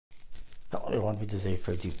I want me to say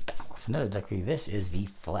for you back with another deck review. This is the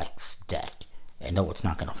Flex deck. And no, it's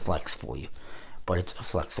not going to flex for you, but it's a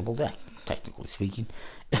flexible deck, technically speaking.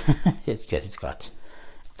 It's got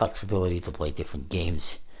flexibility to play different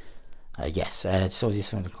games. Yes, and it shows you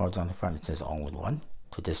some of the cards on the front. It says all in one.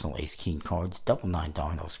 Traditional ace king cards, double 9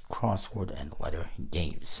 dominoes, crossword, and letter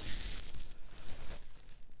games.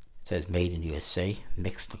 It says made in USA,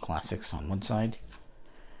 mix the classics on one side,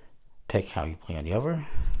 pick how you play on the other.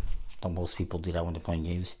 Don't most people do that when they're playing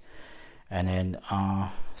games. And then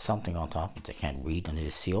something on top, which I can't read under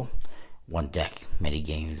the seal. One deck, many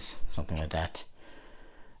games, something like that.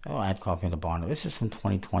 I'll add copy on the bottom. This is from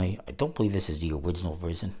 2020. I don't believe this is the original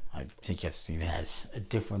version. I think it has a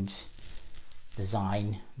different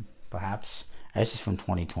design, perhaps. This is from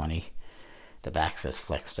 2020. The back says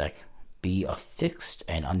Flex deck. Be a fixed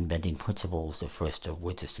and unbending principle, the first of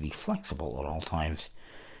which is to be flexible at all times,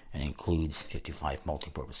 and includes 55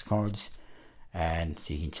 multi-purpose cards. And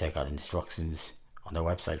you can check out instructions on their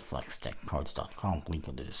website, flexdeckcards.com, link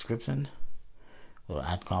in the description. Little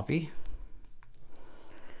ad copy.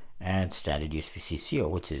 And standard USB-C seal,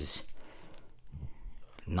 which is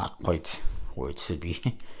not quite where it should be.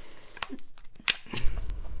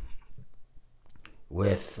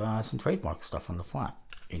 With some trademark stuff on the front,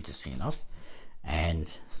 interesting enough.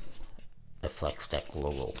 And the Flex deck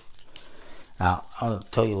logo. Now, I'll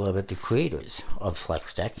tell you a little bit the creators of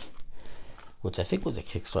Flex deck, which I think was a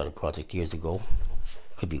Kickstarter project years ago.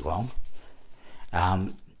 Could be wrong.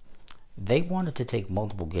 They wanted to take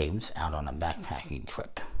multiple games out on a backpacking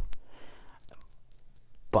trip.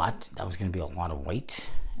 But that was going to be a lot of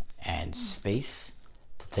weight and space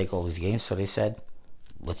to take all these games. So they said,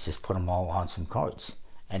 let's just put them all on some cards.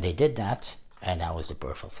 And they did that. And that was the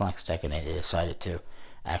birth of Flex deck. And then they decided to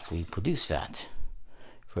actually produce that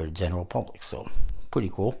for the general public. So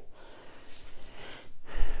pretty cool.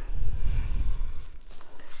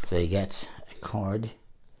 So you get a card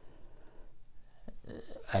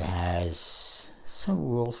that has some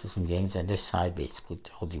rules for some games, and this side basically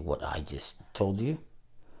tells you what I just told you,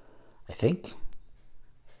 I think.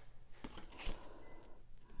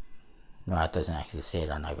 No, it doesn't actually say it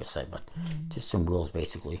on either side, but just some rules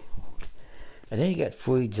basically. And then you get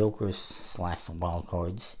free jokers / wild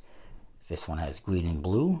cards. This one has green and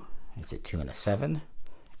blue. It's a 2 and a 7.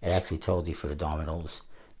 It actually tells you for the dominoes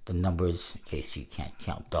the numbers in case you can't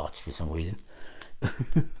count dots for some reason.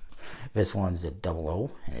 This one's a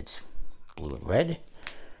 00 and it's blue and red.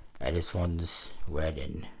 And this one's red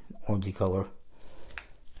and orangey color.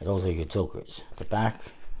 And those are your jokers. The back,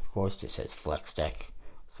 of course, just says Flex deck.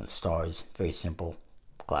 Some stars, very simple,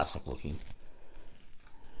 classic looking.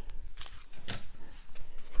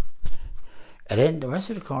 And then the rest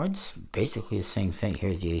of the cards, basically the same thing.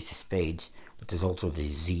 Here's the Ace of Spades, but there's also the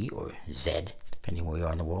Z or Z, depending where you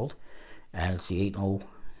are in the world. And it's the 8-0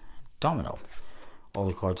 domino. All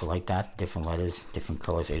the cards are like that, different letters, different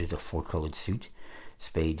colors. It is a 4-colored suit.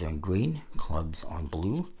 Spades are in green, clubs are in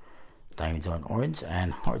blue, diamonds are in orange,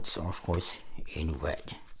 and hearts are, of course, in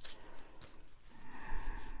red.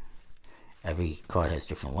 Every card has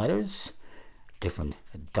different letters, different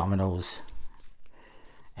dominoes,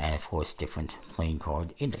 and of course different playing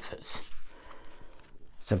card indexes.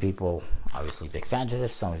 Some people obviously big fans of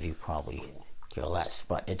this, some of you probably care less,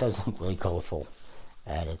 but it does look really colorful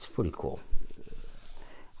and it's pretty cool.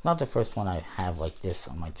 It's not the first one I have like this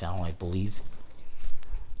on my channel, I believe.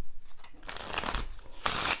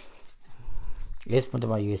 It is printed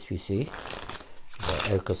by USB-C,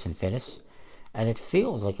 by INKSTER Infinus, and it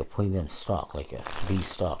feels like a premium stock, like a V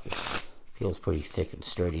stock. It feels pretty thick and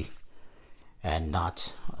sturdy, and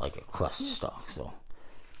not like a crust stock. So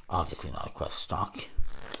obviously not a crust stock.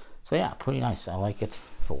 So yeah, pretty nice. I like it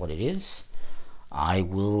for what it is. I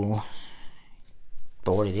will,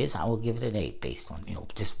 for what it is, I will give it an 8 based on,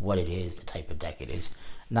 just what it is, the type of deck it is.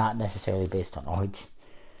 Not necessarily based on art.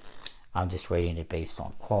 I'm just rating it based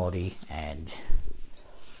on quality and,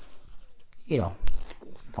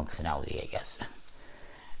 functionality, I guess.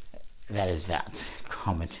 That is that.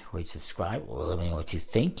 Comment, rate, subscribe. Let me know what you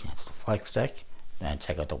think. That's the Flex deck. And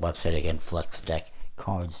check out the website again,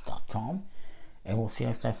 flexdeckcards.com. And we'll see you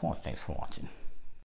next time. Thanks for watching.